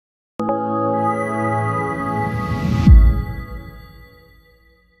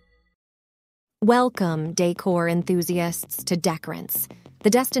Welcome, decor enthusiasts, to Decorants,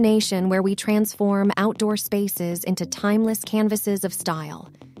 the destination where we transform outdoor spaces into timeless canvases of style.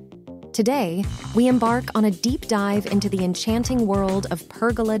 Today, we embark on a deep dive into the enchanting world of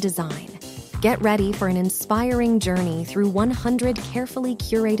pergola design. Get ready for an inspiring journey through 100 carefully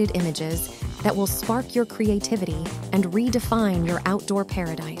curated images that will spark your creativity and redefine your outdoor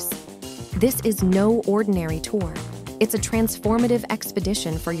paradise. This is no ordinary tour. It's a transformative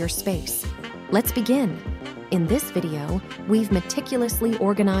expedition for your space. Let's begin. In this video, we've meticulously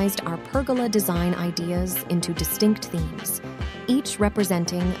organized our pergola design ideas into distinct themes, each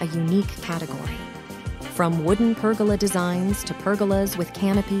representing a unique category. From wooden pergola designs to pergolas with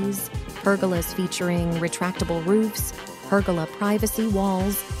canopies, pergolas featuring retractable roofs, pergola privacy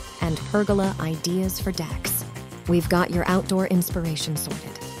walls, and pergola ideas for decks. We've got your outdoor inspiration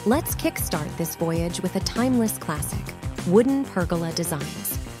sorted. Let's kickstart this voyage with a timeless classic, wooden pergola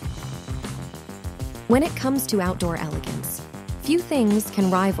designs. When it comes to outdoor elegance, few things can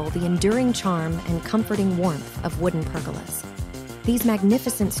rival the enduring charm and comforting warmth of wooden pergolas. These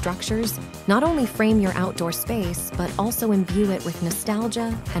magnificent structures not only frame your outdoor space, but also imbue it with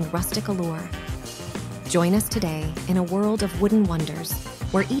nostalgia and rustic allure. Join us today in a world of wooden wonders,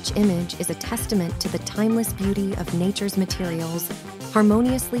 where each image is a testament to the timeless beauty of nature's materials,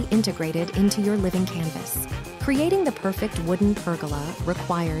 harmoniously integrated into your living canvas. Creating the perfect wooden pergola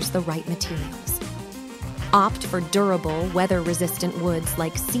requires the right materials. Opt for durable, weather-resistant woods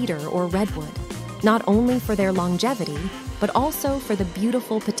like cedar or redwood, not only for their longevity, but also for the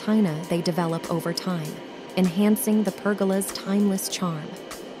beautiful patina they develop over time, enhancing the pergola's timeless charm.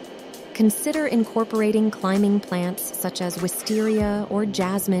 Consider incorporating climbing plants such as wisteria or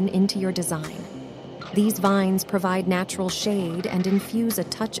jasmine into your design. These vines provide natural shade and infuse a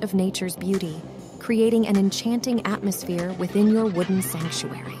touch of nature's beauty, creating an enchanting atmosphere within your wooden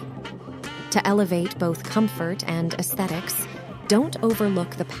sanctuary. To elevate both comfort and aesthetics, don't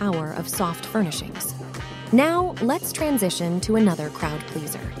overlook the power of soft furnishings. Now, let's transition to another crowd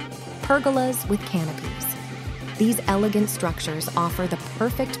pleaser, pergolas with canopies. These elegant structures offer the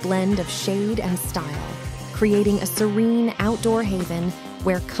perfect blend of shade and style, creating a serene outdoor haven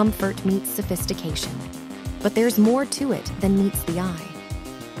where comfort meets sophistication. But there's more to it than meets the eye.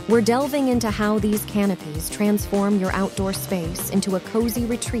 We're delving into how these canopies transform your outdoor space into a cozy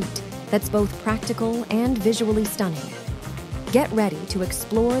retreat that's both practical and visually stunning. Get ready to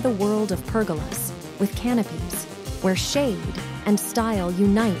explore the world of pergolas with canopies, where shade and style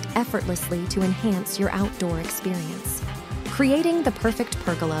unite effortlessly to enhance your outdoor experience. Creating the perfect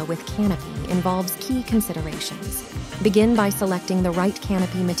pergola with canopy involves key considerations. Begin by selecting the right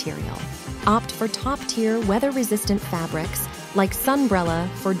canopy material. Opt for top-tier weather-resistant fabrics like Sunbrella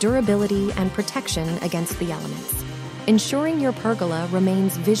for durability and protection against the elements, ensuring your pergola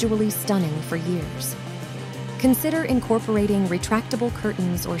remains visually stunning for years. Consider incorporating retractable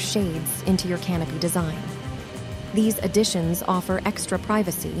curtains or shades into your canopy design. These additions offer extra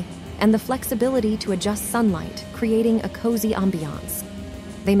privacy and the flexibility to adjust sunlight, creating a cozy ambiance.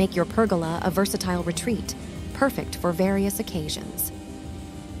 They make your pergola a versatile retreat, perfect for various occasions.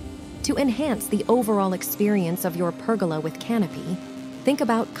 To enhance the overall experience of your pergola with canopy, think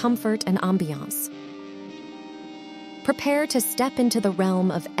about comfort and ambiance. Prepare to step into the realm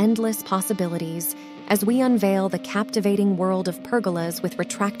of endless possibilities as we unveil the captivating world of pergolas with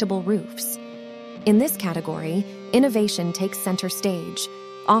retractable roofs. In this category, innovation takes center stage,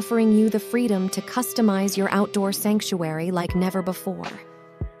 offering you the freedom to customize your outdoor sanctuary like never before.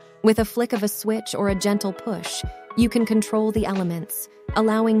 With a flick of a switch or a gentle push, you can control the elements,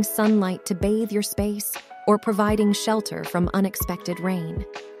 allowing sunlight to bathe your space or providing shelter from unexpected rain.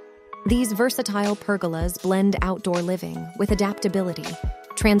 These versatile pergolas blend outdoor living with adaptability,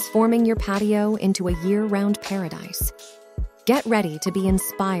 transforming your patio into a year-round paradise. Get ready to be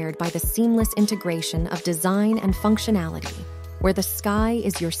inspired by the seamless integration of design and functionality, where the sky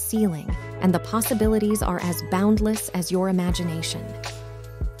is your ceiling and the possibilities are as boundless as your imagination.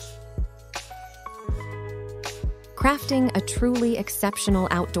 Crafting a truly exceptional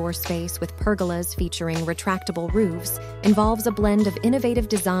outdoor space with pergolas featuring retractable roofs involves a blend of innovative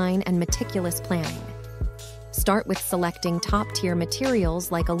design and meticulous planning. Start with selecting top-tier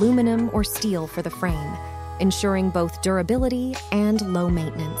materials like aluminum or steel for the frame, ensuring both durability and low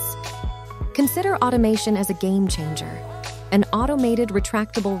maintenance. Consider automation as a game changer. An automated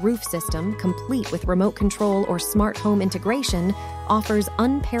retractable roof system, complete with remote control or smart home integration, offers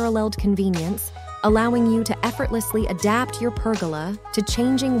unparalleled convenience, allowing you to effortlessly adapt your pergola to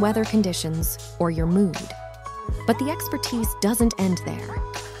changing weather conditions or your mood. But the expertise doesn't end there.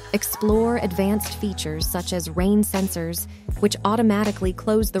 Explore advanced features such as rain sensors, which automatically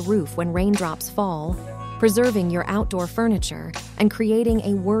close the roof when raindrops fall, preserving your outdoor furniture and creating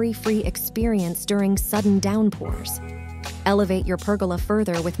a worry-free experience during sudden downpours. Elevate your pergola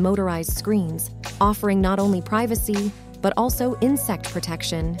further with motorized screens, offering not only privacy, but also insect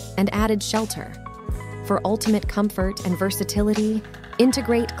protection and added shelter. For ultimate comfort and versatility,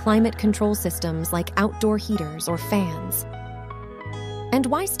 integrate climate control systems like outdoor heaters or fans. And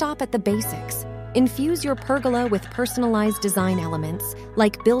why stop at the basics? Infuse your pergola with personalized design elements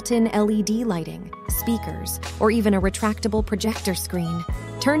like built-in LED lighting, speakers, or even a retractable projector screen,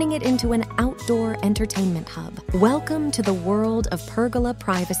 turning it into an outdoor entertainment hub. Welcome to the world of pergola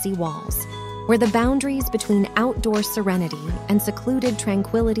privacy walls, where the boundaries between outdoor serenity and secluded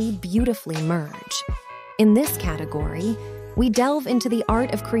tranquility beautifully merge. In this category, we delve into the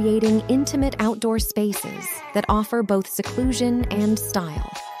art of creating intimate outdoor spaces that offer both seclusion and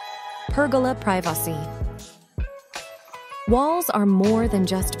style. Pergola privacy. Walls are more than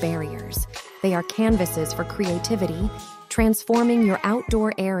just barriers. They are canvases for creativity, transforming your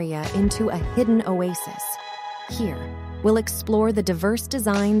outdoor area into a hidden oasis. Here, we'll explore the diverse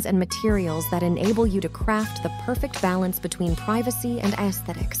designs and materials that enable you to craft the perfect balance between privacy and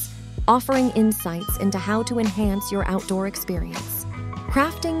aesthetics, offering insights into how to enhance your outdoor experience.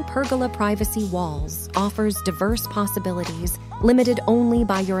 Crafting pergola privacy walls offers diverse possibilities limited only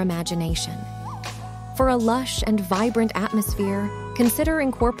by your imagination. For a lush and vibrant atmosphere, consider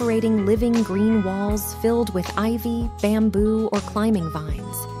incorporating living green walls filled with ivy, bamboo, or climbing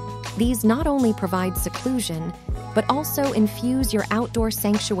vines. These not only provide seclusion, but also infuse your outdoor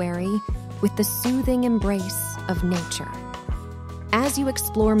sanctuary with the soothing embrace of nature. As you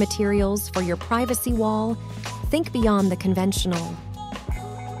explore materials for your privacy wall, think beyond the conventional.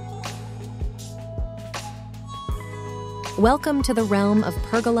 Welcome to the realm of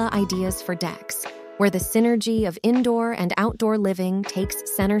pergola ideas for decks, where the synergy of indoor and outdoor living takes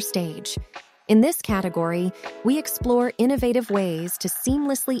center stage. In this category, we explore innovative ways to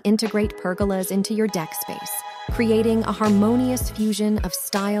seamlessly integrate pergolas into your deck space, creating a harmonious fusion of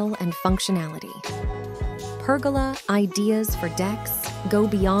style and functionality. Pergola ideas for decks go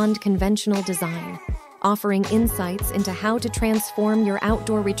beyond conventional design, offering insights into how to transform your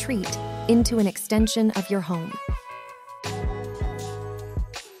outdoor retreat into an extension of your home.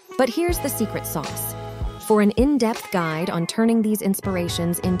 But here's the secret sauce. For an in-depth guide on turning these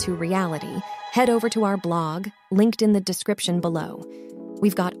inspirations into reality, head over to our blog, linked in the description below.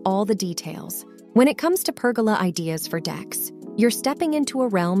 We've got all the details. When it comes to pergola ideas for decks, you're stepping into a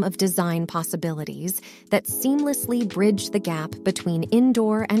realm of design possibilities that seamlessly bridge the gap between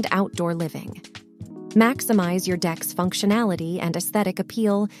indoor and outdoor living. Maximize your deck's functionality and aesthetic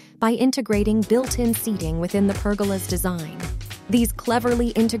appeal by integrating built-in seating within the pergola's design. These cleverly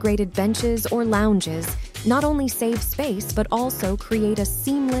integrated benches or lounges not only save space but also create a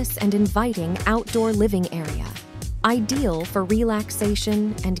seamless and inviting outdoor living area, ideal for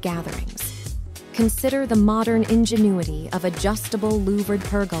relaxation and gatherings. Consider the modern ingenuity of adjustable louvered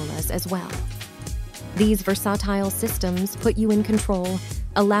pergolas as well. These versatile systems put you in control,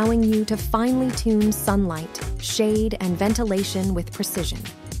 allowing you to finely tune sunlight, shade, and ventilation with precision.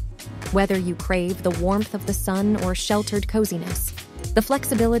 Whether you crave the warmth of the sun or sheltered coziness, the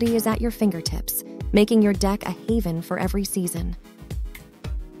flexibility is at your fingertips, making your deck a haven for every season.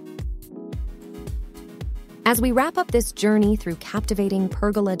 As we wrap up this journey through captivating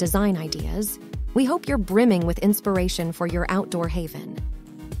pergola design ideas, we hope you're brimming with inspiration for your outdoor haven.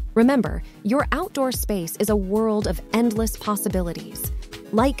 Remember, your outdoor space is a world of endless possibilities.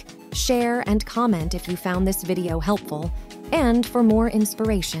 Like, share, and comment if you found this video helpful. And for more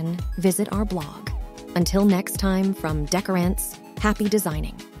inspiration, visit our blog. Until next time, from Decorants, happy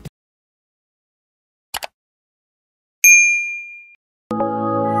designing.